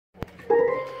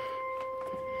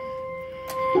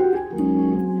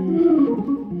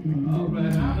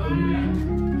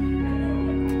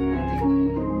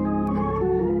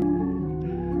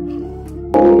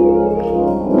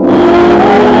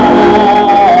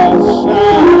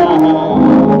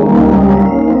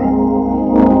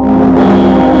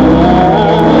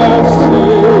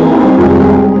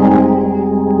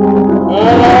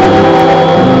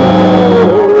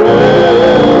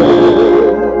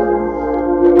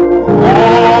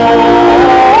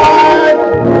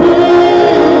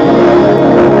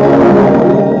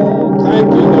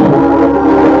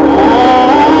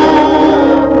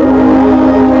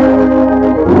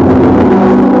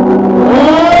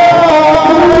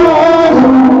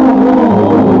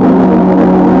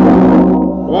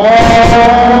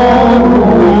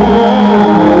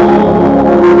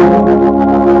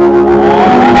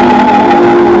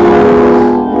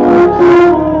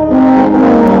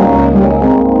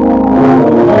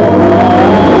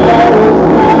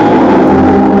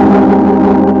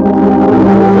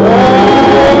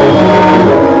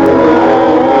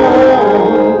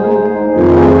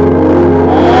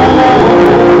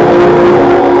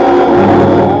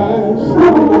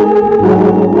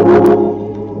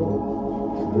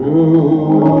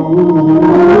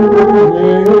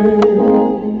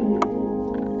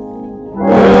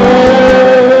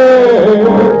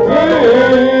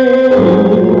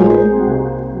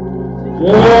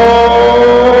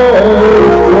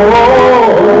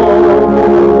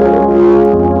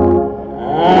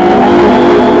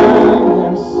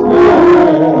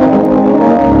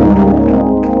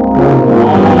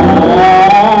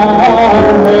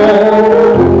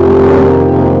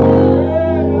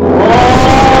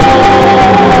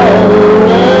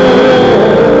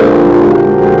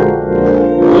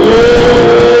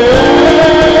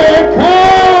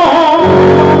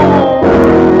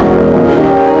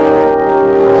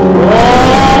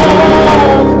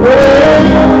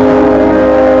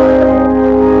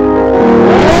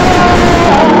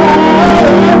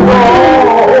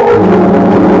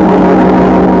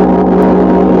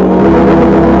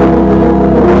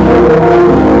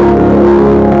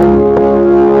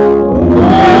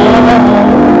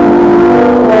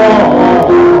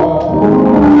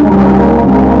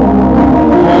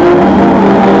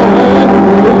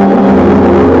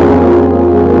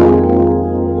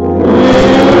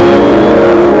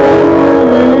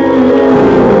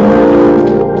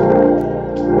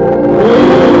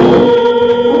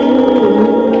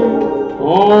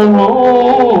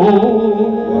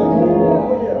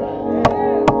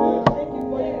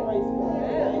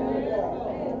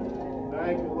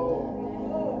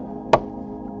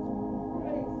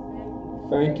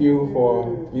Thank you for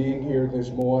being here this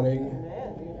morning.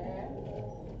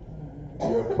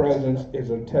 Your presence is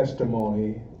a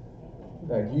testimony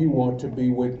that you want to be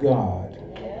with God.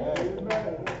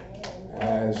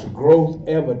 As growth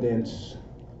evidence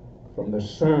from the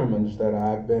sermons that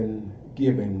I've been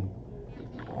giving,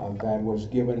 that was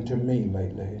given to me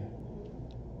lately.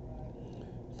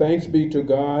 Thanks be to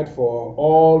God for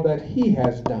all that He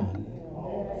has done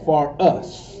for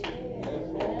us,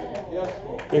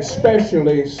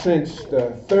 especially since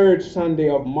the third Sunday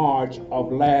of March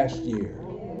of last year,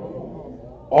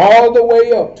 all the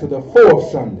way up to the fourth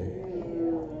Sunday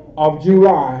of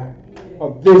July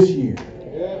of this year.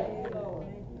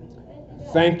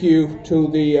 Thank you to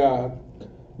the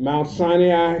Mount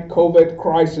Sinai COVID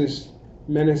Crisis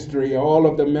Ministry, all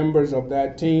of the members of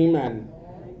that team, and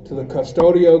to the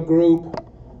custodial group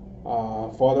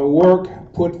for the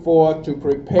work put forth to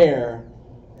prepare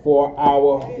for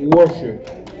our worship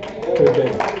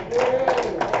today.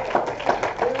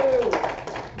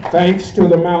 Thanks to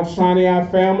the Mount Sinai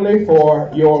family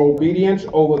for your obedience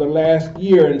over the last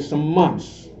year and some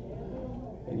months,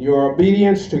 and your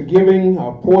obedience to giving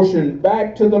a portion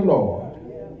back to the Lord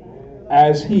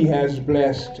as He has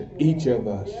blessed each of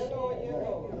us.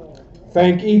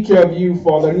 Thank each of you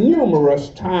for the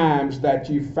numerous times that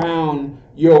you found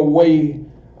your way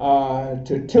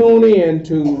to tune in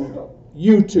to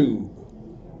YouTube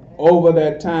over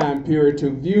that time period to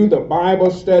view the Bible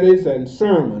studies and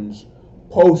sermons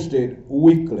posted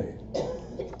weekly.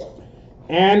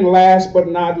 And last but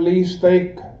not least,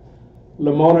 thank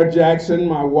Lamona Jackson,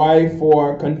 my wife,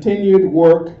 for continued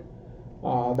work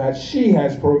that she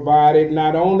has provided,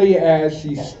 not only as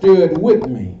she stood with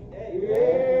me,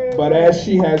 but as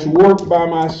she has worked by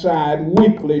my side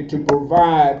weekly to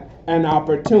provide an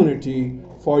opportunity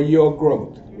for your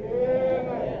growth.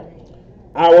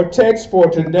 Our text for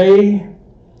today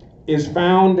is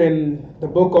found in the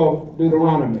book of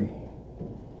Deuteronomy.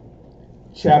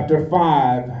 chapter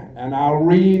 5, and I'll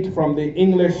read from the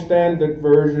English Standard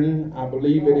Version. I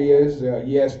believe it is,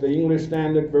 yes, the English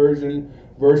Standard Version,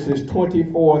 verses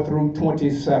 24 through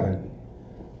 27.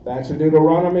 That's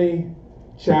Deuteronomy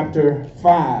chapter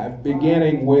 5,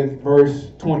 beginning with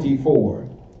verse 24.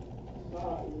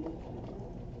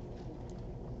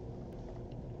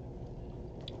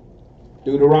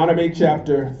 Deuteronomy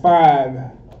chapter 5,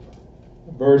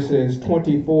 verses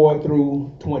 24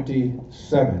 through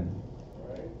 27.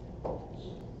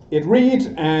 It reads,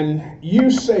 "And you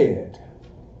said,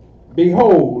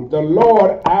 Behold, the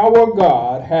Lord our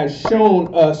God has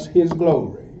shown us his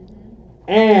glory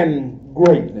and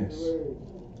greatness,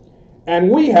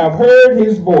 and we have heard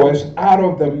his voice out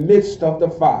of the midst of the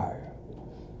fire.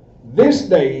 This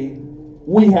day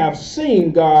we have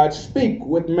seen God speak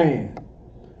with man,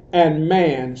 and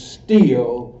man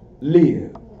still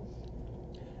live.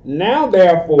 Now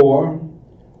therefore,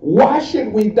 why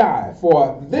should we die?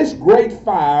 For this great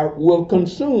fire will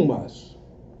consume us.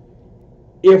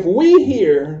 If we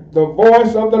hear the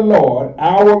voice of the Lord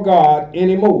our God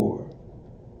anymore,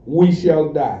 we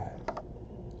shall die.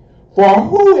 For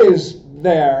who is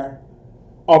there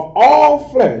of all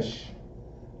flesh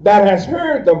that has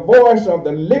heard the voice of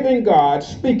the living God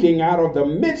speaking out of the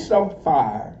midst of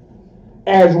fire,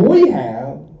 as we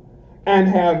have, and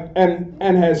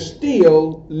has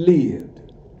still lived?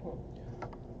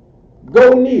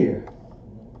 Go near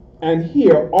and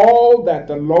hear all that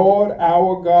the Lord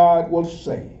our God will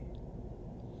say,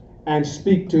 and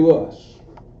speak to us,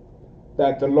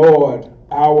 that the Lord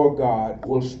our God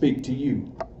will speak to you,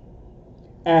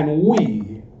 and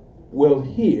we will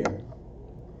hear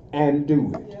and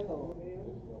do it."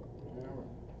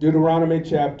 Deuteronomy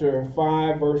chapter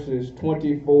 5, verses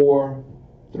 24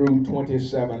 through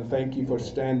 27. Thank you for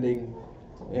standing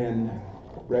in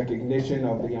recognition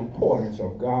of the importance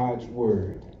of God's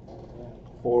word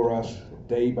for us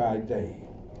day by day.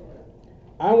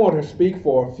 I want to speak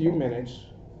for a few minutes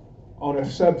on a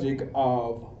subject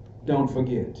of don't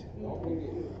forget.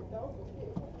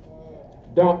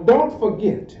 Don't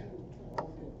forget.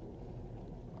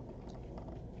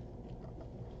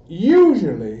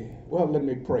 Usually, well, let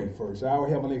me pray first. Our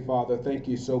Heavenly Father, thank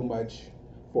you so much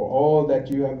for all that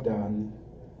you have done.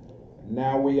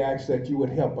 Now we ask that you would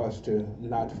help us to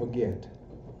not forget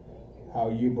how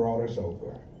you brought us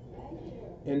over.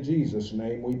 In Jesus'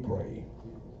 name we pray.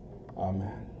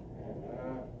 Amen.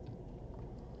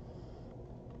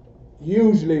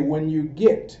 Usually when you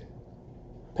get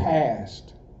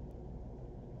past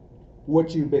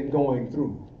what you've been going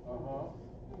through,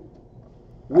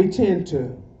 we tend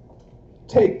to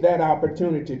take that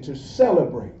opportunity to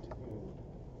celebrate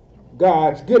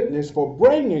God's goodness for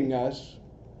bringing us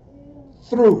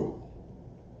through.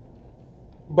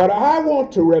 But I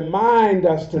want to remind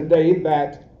us today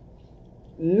that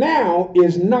now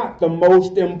is not the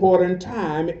most important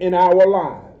time in our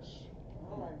lives.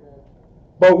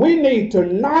 But we need to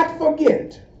not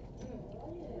forget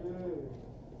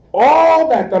all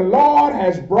that the Lord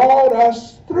has brought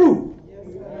us through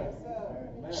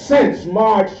since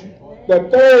March, the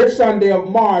third Sunday of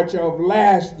March of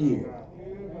last year.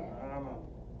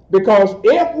 Because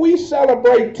if we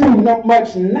celebrate too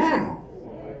much now,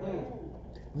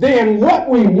 then what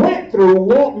we went through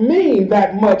won't mean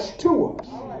that much to us.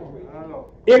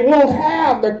 It won't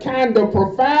have the kind of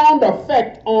profound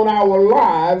effect on our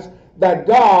lives that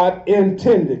God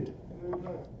intended.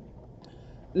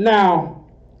 Now,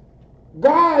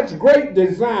 God's great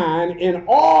design in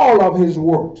all of his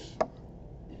works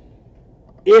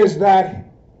is that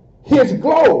his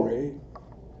glory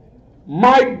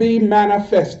might be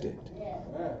manifested,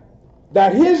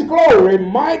 that his glory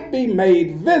might be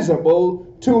made visible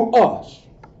to us.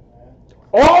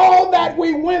 All that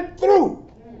we went through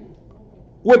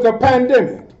with the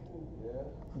pandemic,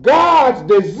 God's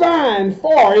design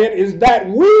for it is that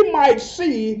we might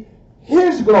see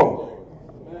his glory.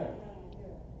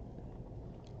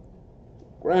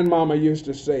 Grandmama used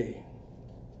to say,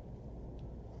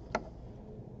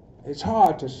 it's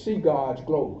hard to see God's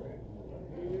glory.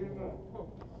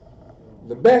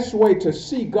 The best way to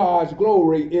see God's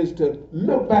glory is to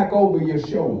look back over your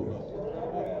shoulder.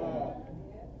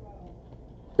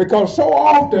 Because so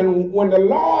often when the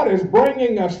Lord is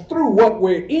bringing us through what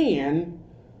we're in,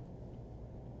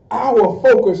 our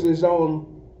focus is on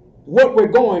what we're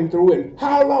going through and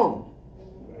how long.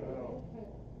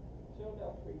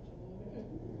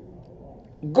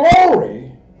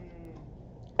 Glory,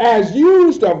 as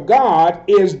used of God,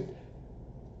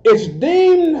 it's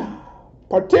deemed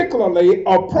particularly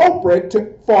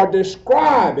appropriate for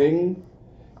describing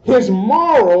his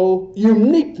moral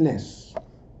uniqueness.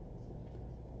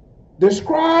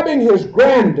 describing his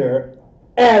grandeur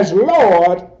as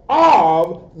Lord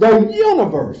of the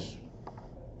universe.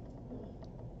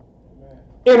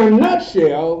 In a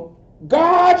nutshell,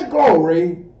 God's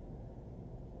glory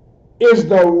is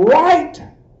the right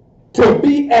to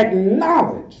be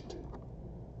acknowledged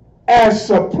as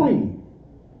supreme.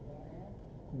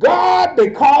 God,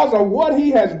 because of what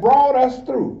he has brought us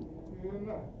through,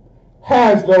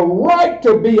 has the right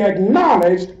to be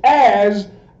acknowledged as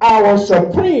our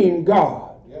supreme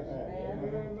God.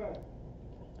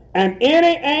 And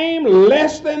any aim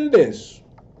less than this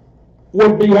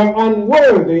would be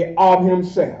unworthy of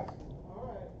himself.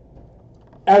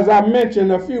 As I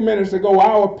mentioned a few minutes ago,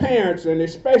 our parents, and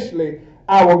especially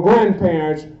our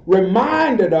grandparents,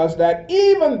 reminded us that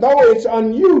even though it's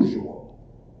unusual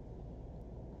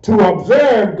to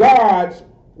observe God's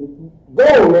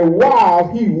glory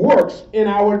while he works in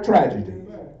our tragedy,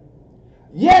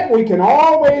 yet we can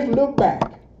always look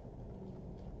back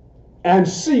and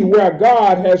see where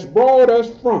God has brought us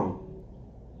from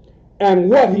and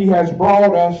what he has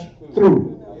brought us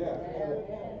through.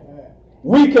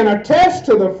 We can attest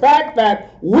to the fact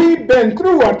that we've been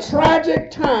through a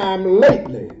tragic time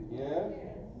lately.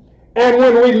 And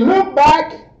when we look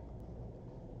back,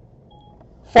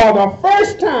 for the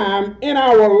first time in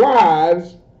our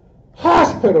lives,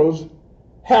 hospitals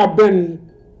have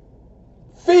been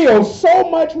filled so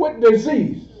much with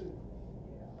disease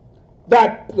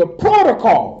that the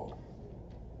protocol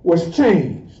was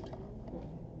changed.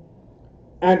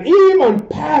 And even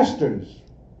pastors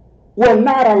were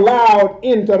not allowed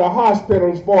into the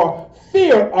hospitals for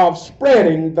fear of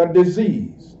spreading the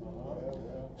disease.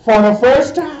 For the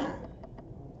first time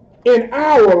in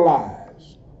our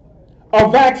lives, a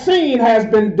vaccine has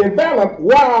been developed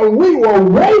while we were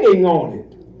waiting on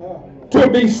it to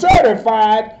be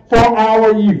certified for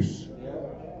our use.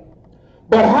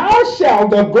 But how shall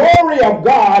the glory of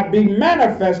God be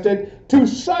manifested to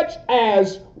such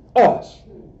as us,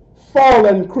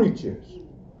 fallen creatures,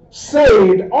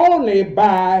 saved only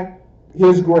by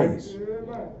his grace?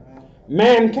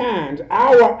 Mankind,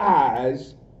 our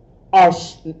eyes are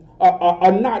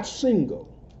not single.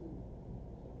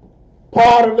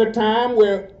 Part of the time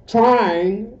we're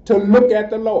trying to look at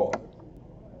the Lord.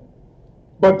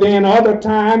 But then other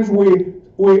times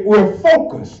we're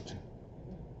focused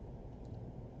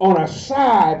on a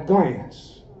side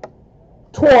glance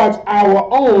towards our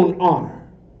own honor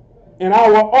and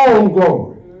our own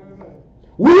glory.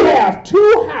 We have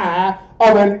too high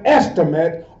of an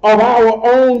estimate of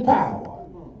our own power.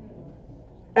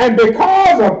 And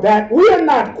because of that, we are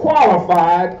not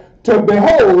qualified to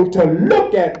behold, to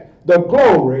look at the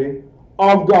glory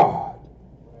of God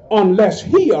unless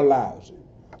he allows it.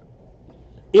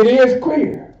 It is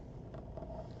clear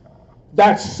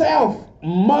that self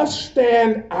must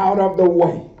stand out of the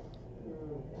way,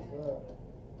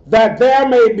 that there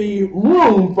may be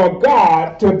room for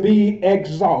God to be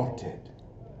exalted.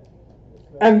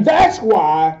 And that's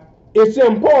why it's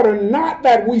important not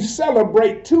that we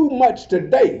celebrate too much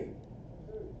today,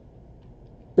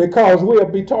 because we'll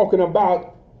be talking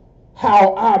about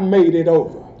how I made it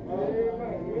over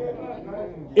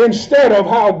instead of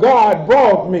how God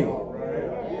brought me.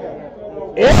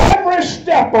 Every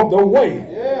step of the way,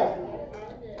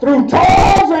 through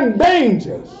toils and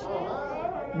dangers,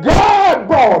 God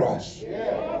brought us.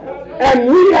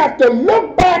 And we have to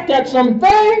look back at some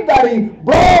things that he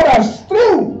brought us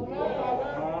through,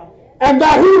 and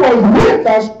that he was with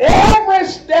us every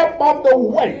step of the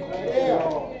way.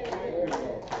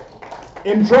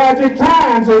 In tragic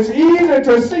times, it's easy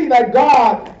to see that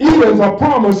God is a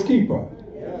promise keeper.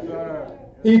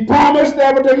 He promised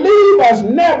never to leave us,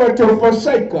 never to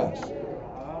forsake us.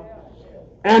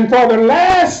 And for the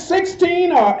last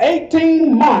 16 or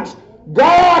 18 months,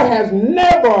 God has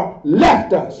never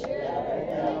left us.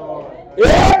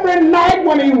 Every night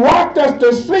when he rocked us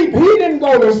to sleep, he didn't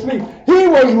go to sleep. He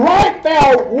was right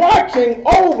there watching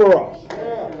over us.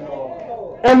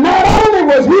 And not only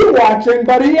was he watching,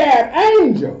 but he had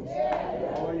angels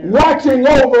watching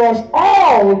over us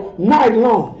all night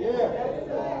long.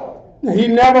 He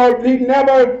never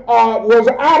was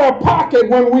out of pocket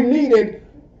when we needed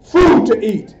food to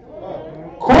eat,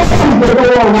 clothes to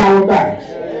go on our backs.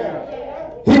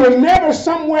 He was never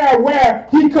somewhere where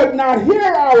he could not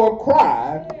hear our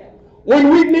cry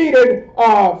when we needed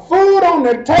food on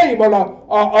the table,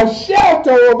 a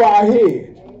shelter over our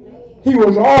heads. He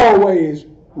was always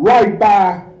right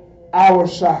by our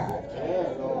side.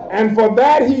 And for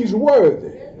that, he's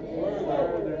worthy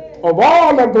of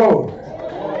all the glory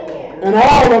and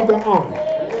all of the honor.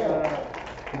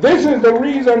 This is the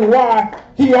reason why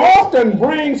he often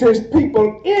brings his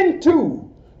people into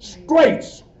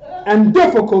straits and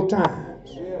difficult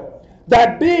times,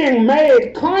 that being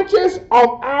made conscious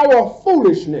of our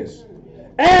foolishness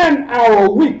and our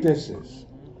weaknesses,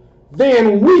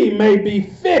 then we may be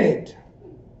fitted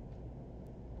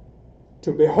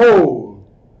to behold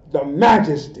the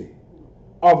majesty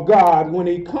of God when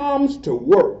he comes to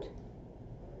work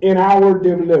in our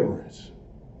deliverance.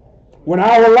 When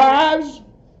our lives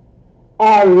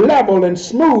are level and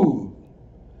smooth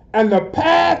and the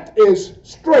path is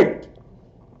straight,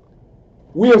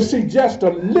 we'll see just a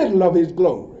little of his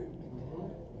glory.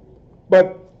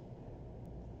 But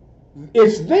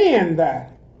it's then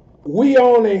that we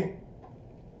only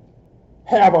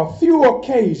have a few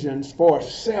occasions for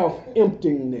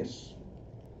self-emptiness.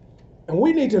 And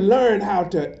we need to learn how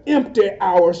to empty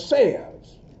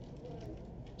ourselves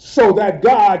so that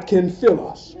God can fill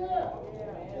us.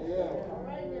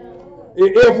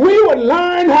 If we would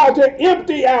learn how to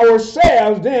empty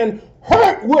ourselves, then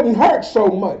hurt wouldn't hurt so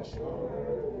much.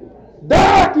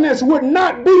 Darkness would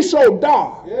not be so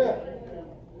dark.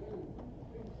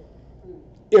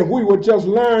 If we would just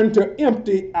learn to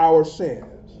empty ourselves,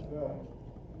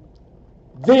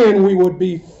 then we would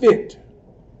be fit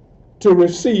to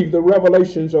receive the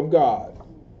revelations of God.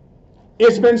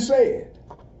 It's been said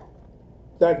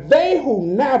that they who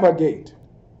navigate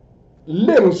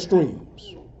little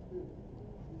streams,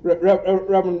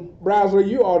 Reverend Brasley,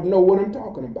 you ought to know what I'm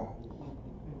talking about.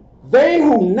 They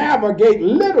who navigate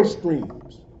little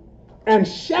streams and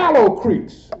shallow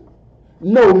creeks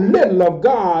know little of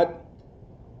God,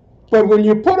 but when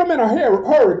you put them in a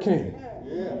hurricane,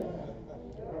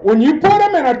 when you put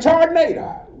them in a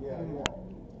tornado,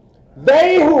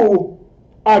 they who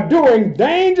are doing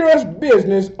dangerous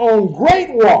business on great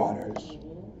waters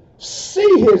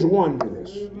see his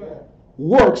wondrous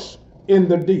works in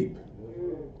the deep.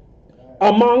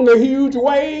 Among the huge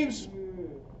waves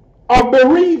of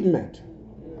bereavement,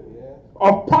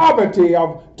 of poverty,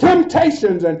 of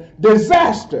temptations and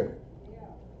disaster,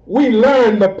 we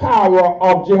learn the power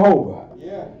of Jehovah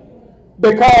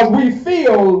because we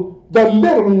feel the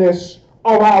littleness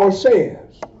of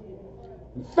ourselves.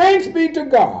 Thanks be to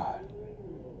God.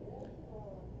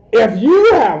 If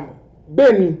you have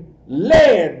been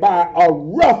led by a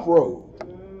rough road,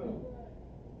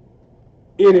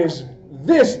 it is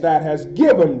this that has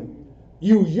given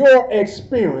you your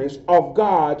experience of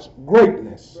God's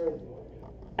greatness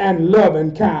and love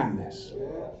and kindness.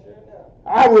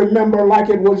 I remember like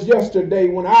it was yesterday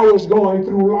when I was going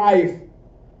through life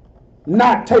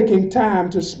not taking time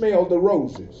to smell the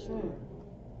roses.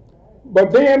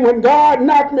 But then when God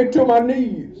knocked me to my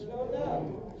knees,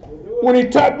 when he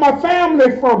took my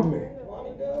family from me,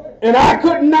 and I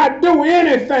could not do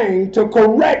anything to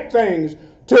correct things,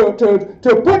 to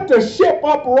put the ship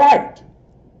upright,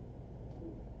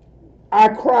 I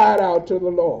cried out to the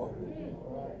Lord.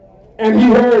 And he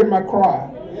heard my cry.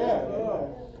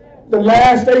 The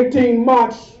last 18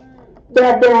 months, there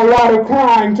have been a lot of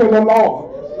crying to the Lord.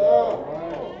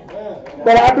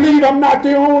 But I believe I'm not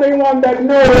the only one that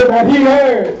knows that he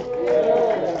heard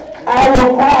our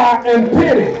cry and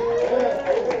pity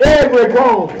every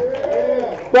groan.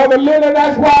 Brother Lily,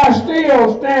 that's why I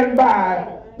still stand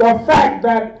by the fact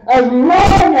that as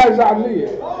long as I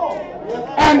live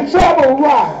and trouble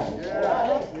rise,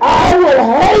 I will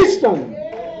hasten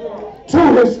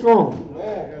to his throne.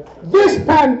 This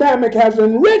pandemic has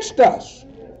enriched us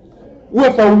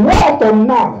with a wealth of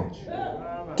knowledge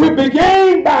to be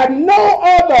gained by no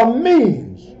other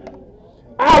means.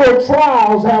 Our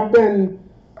trials have been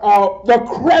the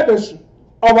crevice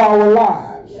of our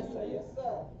lives.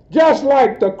 Just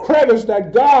like the crevice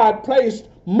that God placed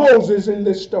Moses in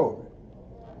this story,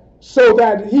 so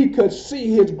that he could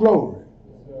see his glory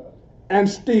and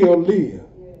still live.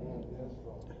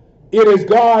 It is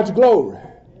God's glory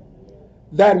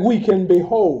that we can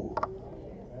behold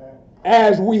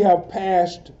as we have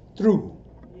passed through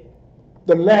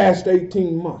the last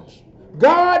 18 months.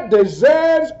 God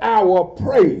deserves our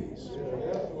praise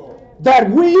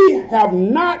that we have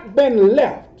not been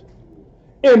left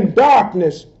in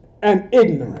darkness and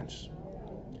ignorance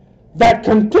that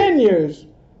continues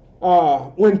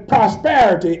when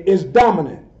prosperity is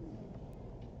dominant,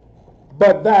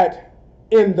 but that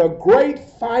in the great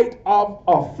fight of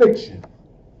affliction,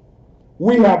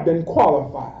 we have been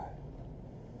qualified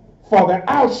for the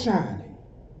outshining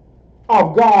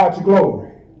of God's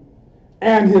glory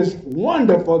and his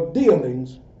wonderful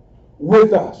dealings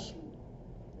with us.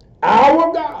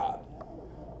 Our God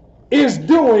is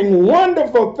doing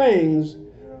wonderful things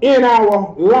in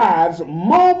our lives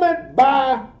moment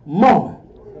by moment.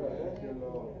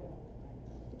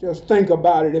 Just think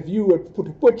about it. If you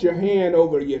would put your hand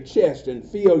over your chest and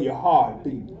feel your heart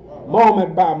beat,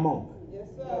 moment by moment.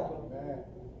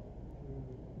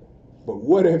 But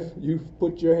what if you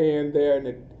put your hand there and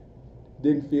it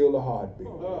didn't feel the heartbeat?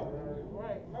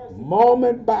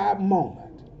 Moment by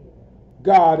moment,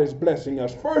 God is blessing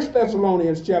us. 1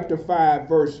 Thessalonians chapter 5,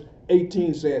 verse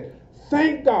 18 said,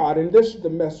 thank God, and this is the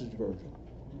Message version,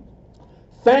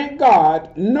 thank God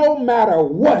no matter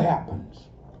what happens.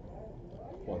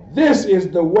 Well, this is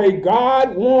the way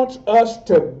God wants us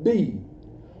to be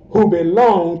who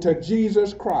belong to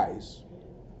Jesus Christ.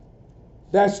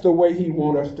 That's the way he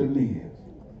wants us to live.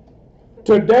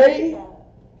 Today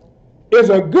is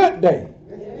a good day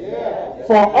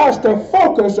for us to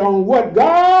focus on what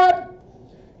God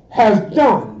has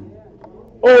done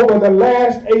over the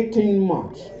last 18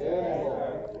 months.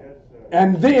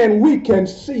 And then we can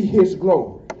see his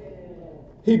glory.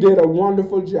 He did a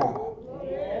wonderful job.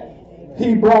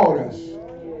 He brought us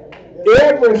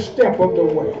every step of the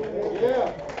way.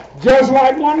 Just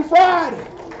like one Friday,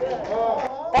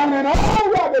 on an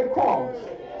old rugged cross,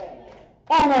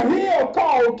 on a hill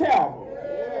called Calvary.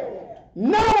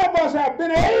 None of us have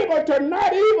been able to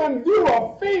not even view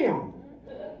a film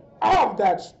of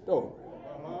that story.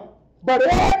 But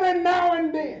every now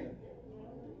and then,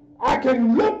 I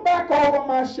can look back over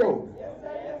my shoulder,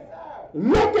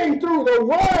 looking through the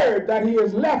word that he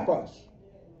has left us,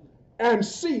 and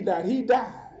see that he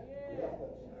died.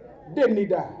 Didn't he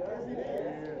die?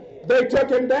 They took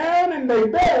him down and they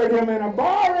buried him in a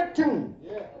borrowed tomb.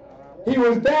 He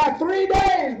was there 3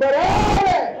 days, but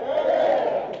early.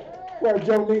 Well,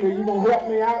 Jonita, you going to help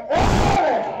me out?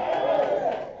 Early.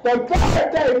 The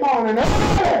third day morning,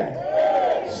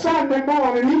 early. Sunday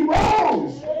morning, he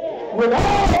rose with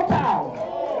all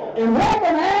power in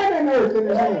heaven and in earth in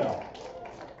his hand.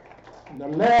 In the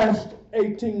last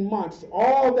 18 months,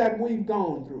 all that we've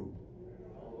gone through,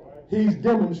 he's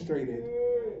demonstrated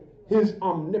his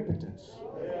omnipotence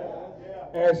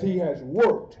as he has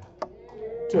worked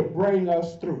to bring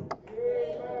us through.